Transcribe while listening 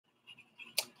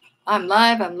I'm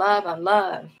live, I'm live, I'm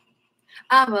live.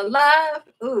 I'm alive.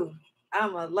 Ooh,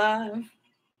 I'm alive.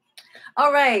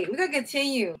 All right, we're going to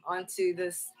continue on to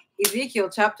this Ezekiel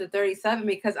chapter 37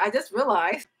 because I just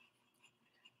realized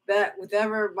that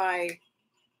whenever my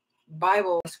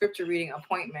Bible scripture reading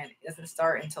appointment doesn't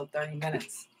start until 30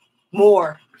 minutes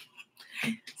more.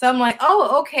 So I'm like,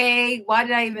 oh, okay. Why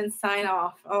did I even sign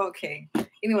off? Oh, okay.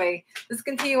 Anyway, this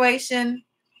continuation,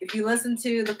 if you listen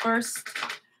to the first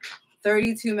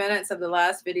 32 minutes of the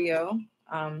last video,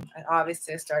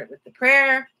 obviously I started with the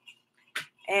prayer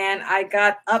and I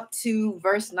got up to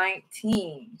verse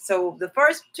 19. So the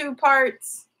first two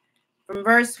parts from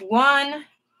verse 1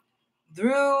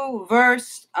 through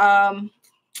verse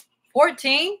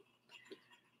 14,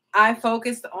 I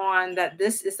focused on that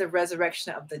this is the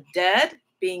resurrection of the dead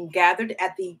being gathered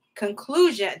at the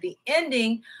conclusion, at the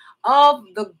ending of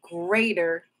the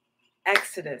greater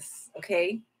Exodus,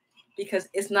 okay? Because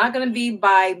it's not going to be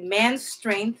by man's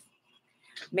strength,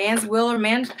 man's will, or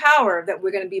man's power that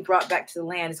we're going to be brought back to the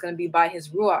land. It's going to be by his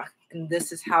Ruach, and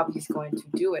this is how he's going to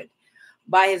do it.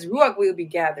 By his Ruach, we will be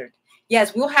gathered.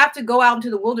 Yes, we'll have to go out into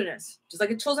the wilderness, just like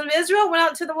the children of Israel went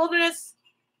out to the wilderness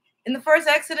in the first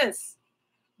Exodus,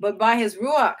 but by his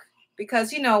Ruach,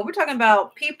 because, we're talking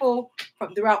about people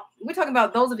from throughout, we're talking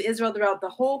about those of Israel throughout the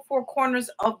whole four corners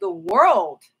of the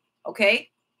world, okay,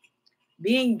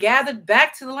 being gathered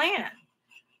back to the land.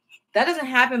 That doesn't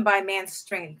happen by man's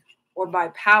strength or by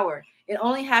power. It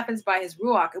only happens by his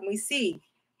Ruach. And we see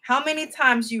how many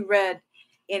times you read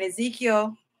in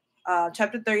Ezekiel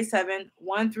chapter 37,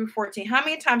 1 through 14, how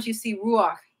many times you see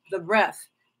Ruach, the breath,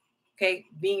 okay,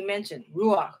 being mentioned,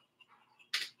 Ruach.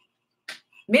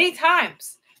 Many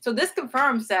times. So this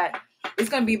confirms that it's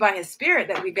going to be by his spirit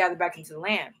that we gather back into the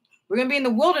land. We're going to be in the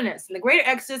wilderness. And the greater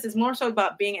Exodus is more so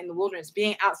about being in the wilderness,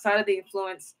 being outside of the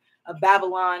influence of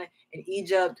Babylon and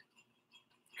Egypt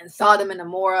and Sodom and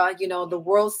Gomorrah, the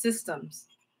world systems,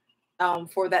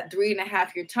 for that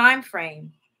 3.5 year time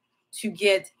frame to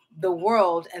get the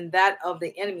world and that of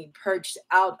the enemy purged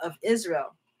out of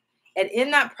Israel. And in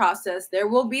that process, there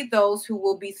will be those who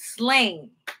will be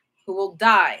slain, who will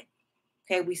die.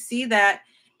 Okay, we see that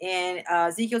in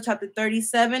Ezekiel chapter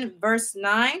 37, verse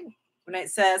 9, when it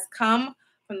says, "Come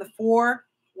from the four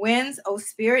winds, O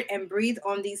Spirit, and breathe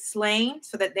on these slain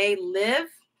so that they live."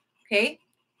 Okay,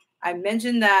 I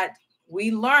mentioned that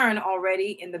we learn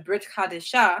already in the Brit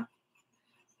Hadashah,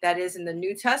 that is in the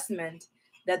New Testament,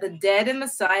 that the dead in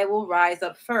Messiah will rise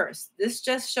up first. This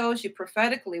just shows you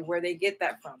prophetically where they get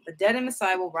that from. The dead in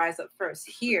Messiah will rise up first.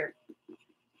 Here,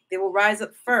 they will rise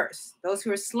up first. Those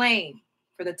who are slain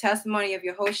for the testimony of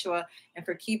Yehoshua and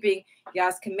for keeping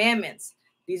Yah's commandments.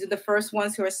 These are the first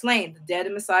ones who are slain. The dead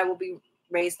in Messiah will be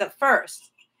raised up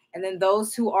first. And then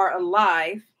those who are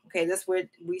alive, okay, that's what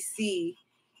we see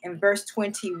in verse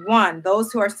 21.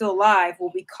 Those who are still alive will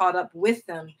be caught up with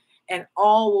them, and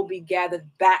all will be gathered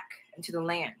back into the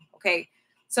land. Okay,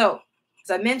 so as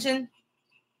I mentioned,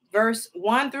 verse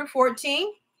 1 through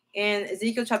 14 in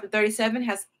Ezekiel chapter 37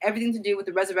 has everything to do with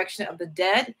the resurrection of the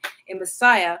dead and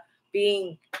Messiah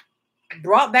being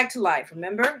brought back to life.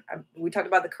 Remember, we talked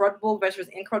about the corruptible versus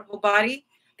incorruptible body.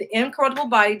 The incorruptible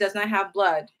body does not have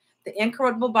blood. The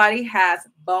incorruptible body has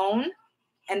bone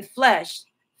and flesh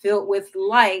filled with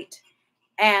light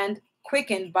and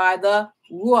quickened by the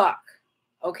Ruach.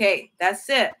 Okay, that's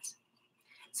it.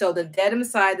 So the dead and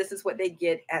Messiah, this is what they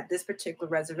get at this particular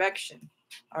resurrection.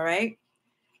 All right.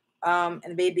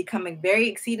 And they become a very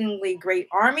exceedingly great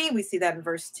army. We see that in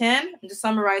verse 10. I'm just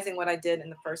summarizing what I did in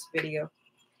the first video.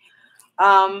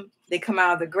 They come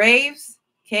out of the graves,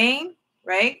 came,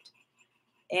 right?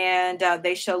 And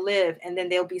they shall live, and then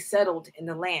they'll be settled in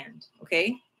the land,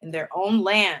 okay? In their own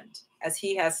land, as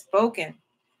he has spoken.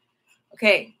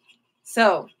 Okay,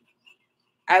 so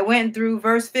I went through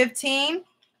verse 15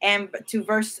 and to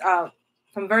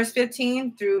from verse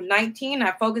 15 through 19.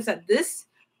 I focused that this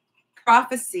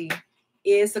prophecy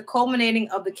is the culminating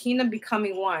of the kingdom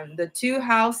becoming one, the two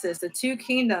houses, the two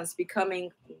kingdoms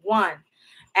becoming one.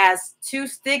 As two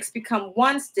sticks become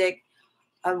one stick,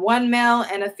 one male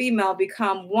and a female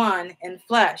become one in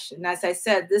flesh. And as I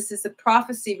said, this is a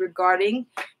prophecy regarding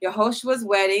Yehoshua's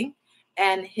wedding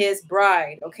and his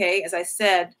bride. Okay, as I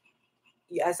said,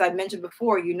 as I mentioned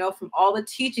before, from all the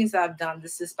teachings I've done,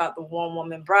 this is about the one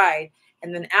woman bride.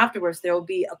 And then afterwards, there will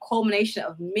be a culmination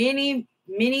of many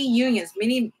unions,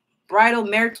 many bridal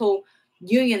marital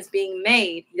unions being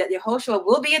made that Yehoshua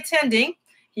will be attending.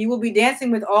 He will be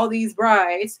dancing with all these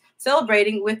brides,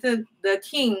 celebrating with the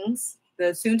kings,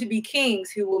 the soon-to-be kings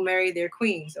who will marry their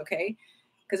queens, okay?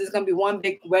 Because it's going to be one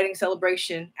big wedding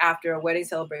celebration after a wedding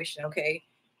celebration, okay?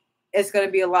 It's going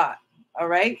to be a lot. All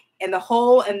right. And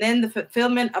then the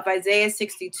fulfillment of Isaiah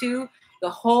 62, the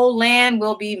whole land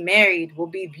will be married, will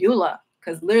be Beulah,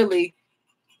 because literally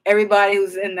everybody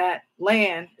who's in that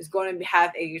land is going to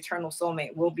have a eternal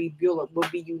soulmate, will be Beulah, will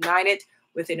be united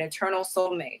with an eternal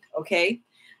soulmate. Okay.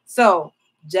 So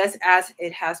just as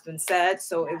it has been said,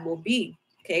 so it will be.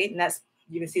 Okay. And that's,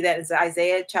 you can see that is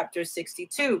Isaiah chapter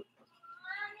 62.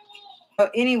 So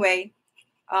anyway,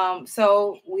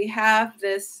 so we have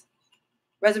this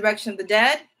resurrection of the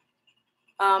dead.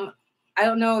 I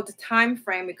don't know the time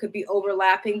frame, it could be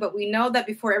overlapping, but we know that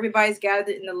before everybody's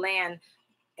gathered in the land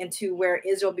into where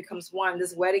Israel becomes one,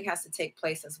 this wedding has to take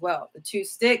place as well. The two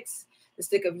sticks, the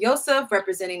stick of Joseph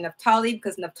representing Naphtali,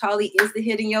 because Naphtali is the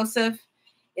hidden Joseph,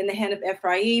 in the hand of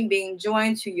Ephraim, being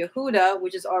joined to Yehuda,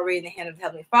 which is already in the hand of the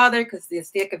Heavenly Father, because the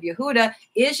stick of Yehuda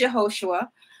is Yehoshua,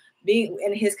 being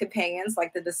and his companions,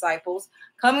 like the disciples,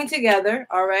 coming together,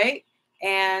 all right?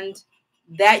 And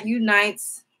that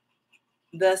unites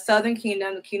the southern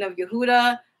kingdom, the kingdom of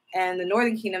Yehuda, and the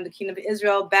northern kingdom, the kingdom of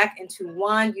Israel, back into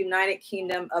one united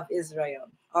kingdom of Israel.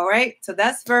 All right, so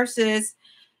that's verses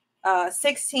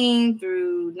 16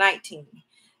 through 19.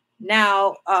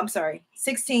 Now, I'm sorry,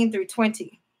 16 through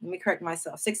 20. Let me correct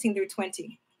myself, 16 through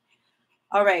 20.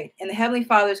 All right, and the Heavenly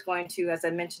Father is going to, as I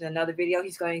mentioned in another video,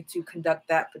 he's going to conduct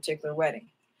that particular wedding.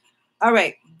 All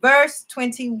right, verse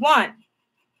 21.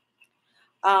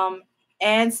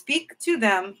 And speak to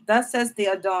them, thus says the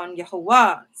Adon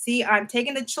Yehovah. See, I'm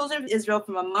taking the children of Israel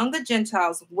from among the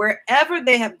Gentiles, wherever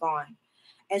they have gone,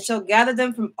 and shall gather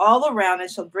them from all around, and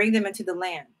shall bring them into the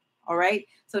land. All right.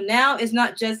 So now it's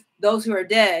not just those who are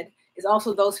dead, it's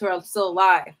also those who are still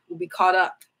alive will be caught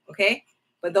up. Okay.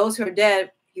 But those who are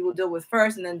dead, he will deal with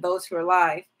first, and then those who are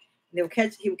alive, he will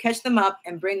catch them up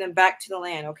and bring them back to the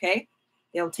land. Okay.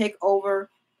 They'll take over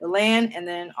the land, and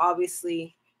then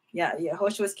obviously,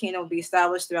 Yehoshua's kingdom will be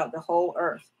established throughout the whole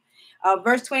earth.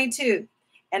 Verse 22,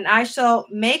 and I shall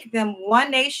make them one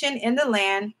nation in the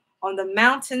land on the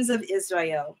mountains of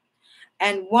Israel,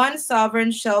 and one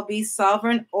sovereign shall be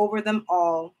sovereign over them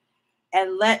all,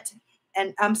 and let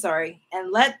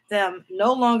them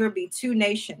no longer be two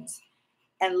nations,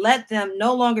 and let them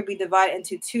no longer be divided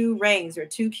into two reigns or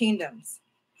two kingdoms.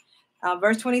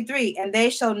 Verse 23, and they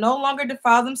shall no longer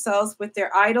defile themselves with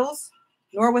their idols,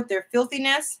 nor with their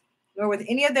filthiness, nor with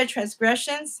any of their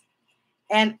transgressions.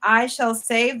 And I shall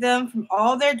save them from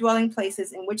all their dwelling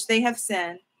places in which they have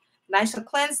sinned. And I shall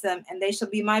cleanse them, and they shall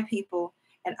be my people,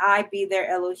 and I be their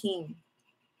Elohim.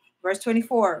 Verse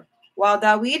 24, while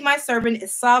David my servant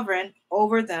is sovereign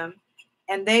over them,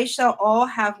 and they shall all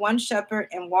have one shepherd,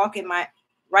 and walk in my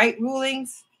right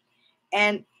rulings,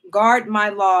 and guard my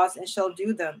laws, and shall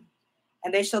do them.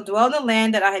 And they shall dwell in the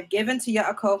land that I have given to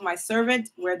Yaakov my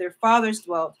servant, where their fathers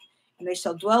dwelt. And they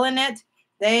shall dwell in it,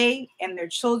 they and their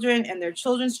children and their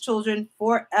children's children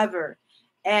forever.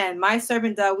 And my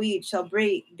servant David shall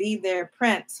be their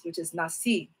prince, which is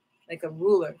Nasi, like a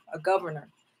ruler, a governor.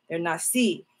 They're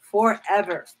Nasi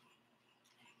forever.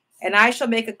 And I shall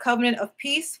make a covenant of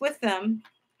peace with them,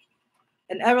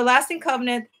 an everlasting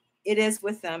covenant it is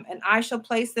with them. And I shall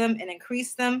place them and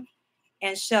increase them,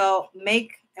 and shall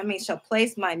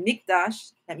place my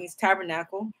mikdash, that means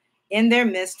tabernacle, in their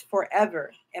midst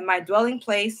forever. And my dwelling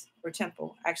place, or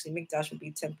temple, actually mikdash would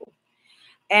be temple.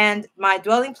 And my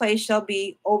dwelling place shall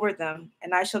be over them,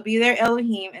 and I shall be their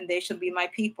Elohim, and they shall be my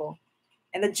people.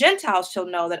 And the Gentiles shall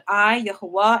know that I,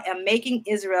 Yehovah, am making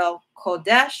Israel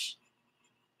Kodesh,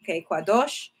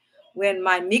 Kadosh, when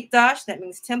my mikdash, that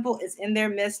means temple, is in their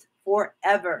midst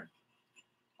forever.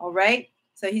 All right?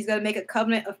 So he's going to make a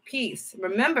covenant of peace.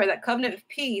 Remember that covenant of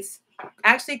peace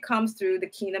actually comes through the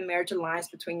kingdom marriage alliance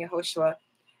between Yehoshua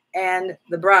and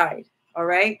the bride. All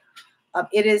right.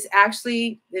 It is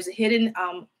actually, there's a hidden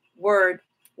word.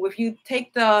 If you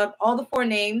take all the four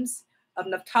names of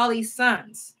Naphtali's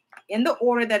sons in the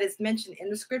order that is mentioned in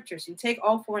the scriptures, you take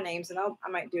all four names, and I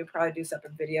might probably do a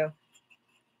separate video.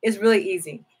 It's really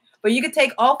easy. But you could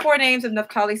take all four names of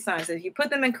Naphtali's sons. If you put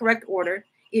them in correct order,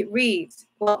 it reads,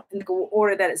 well, in the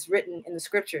order that is written in the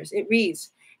scriptures, it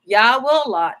reads, Yah will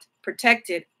allot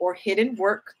protected or hidden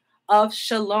work of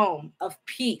shalom, of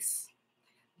peace.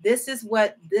 This is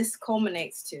what this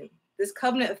culminates to. This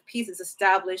covenant of peace is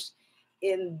established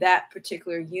in that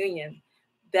particular union,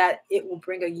 that it will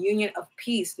bring a union of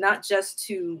peace, not just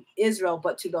to Israel,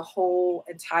 but to the whole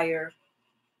entire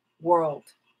world.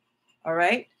 All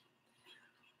right.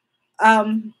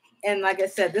 And like I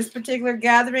said, this particular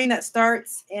gathering that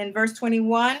starts in verse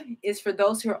 21 is for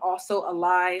those who are also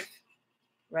alive,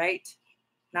 right?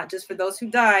 Not just for those who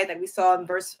died, that we saw in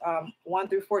verse 1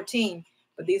 through 14,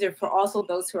 but these are for also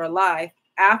those who are alive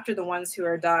after the ones who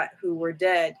were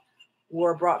dead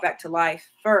were brought back to life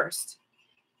first.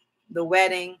 The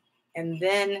wedding and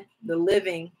then the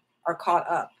living are caught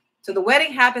up. So the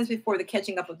wedding happens before the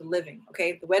catching up of the living.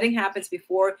 Okay, the wedding happens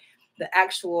before the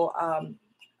actual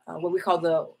what we call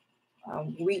the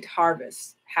wheat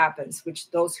harvest happens,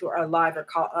 which those who are alive are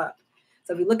caught up.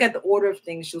 So if we look at the order of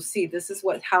things, you'll see this is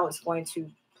how it's going to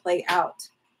play out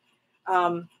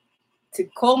to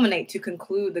culminate, to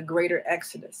conclude the greater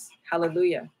Exodus.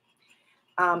 Hallelujah.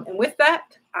 And with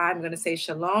that, I'm going to say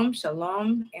shalom,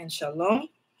 shalom, and shalom.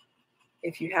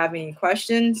 If you have any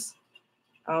questions,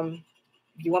 if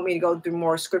you want me to go through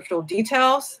more scriptural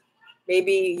details,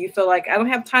 maybe you feel like I don't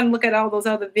have time to look at all those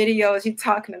other videos you're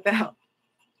talking about,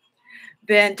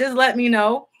 then just let me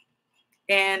know,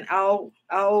 and I'll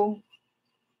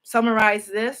summarize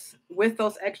this with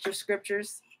those extra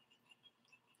scriptures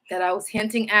that I was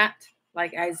hinting at,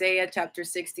 like Isaiah chapter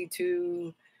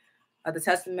 62, the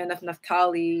Testament of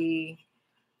Naphtali.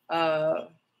 Let's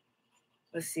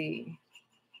see.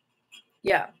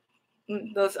 Yeah,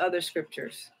 those other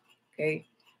scriptures. Okay.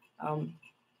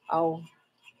 I'll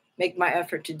make my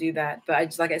effort to do that. But I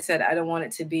just, like I said, I don't want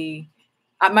it to be,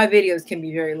 my videos can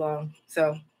be very long.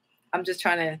 So I'm just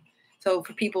trying to, so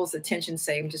for people's attention's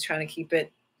sake, I'm just trying to keep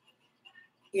it,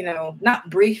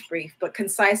 not brief, but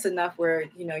concise enough where,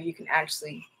 you can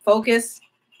actually focus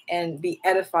and be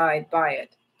edified by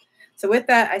it. So with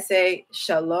that, I say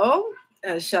shalom,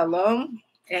 shalom,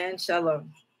 and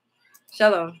shalom.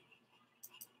 Shalom.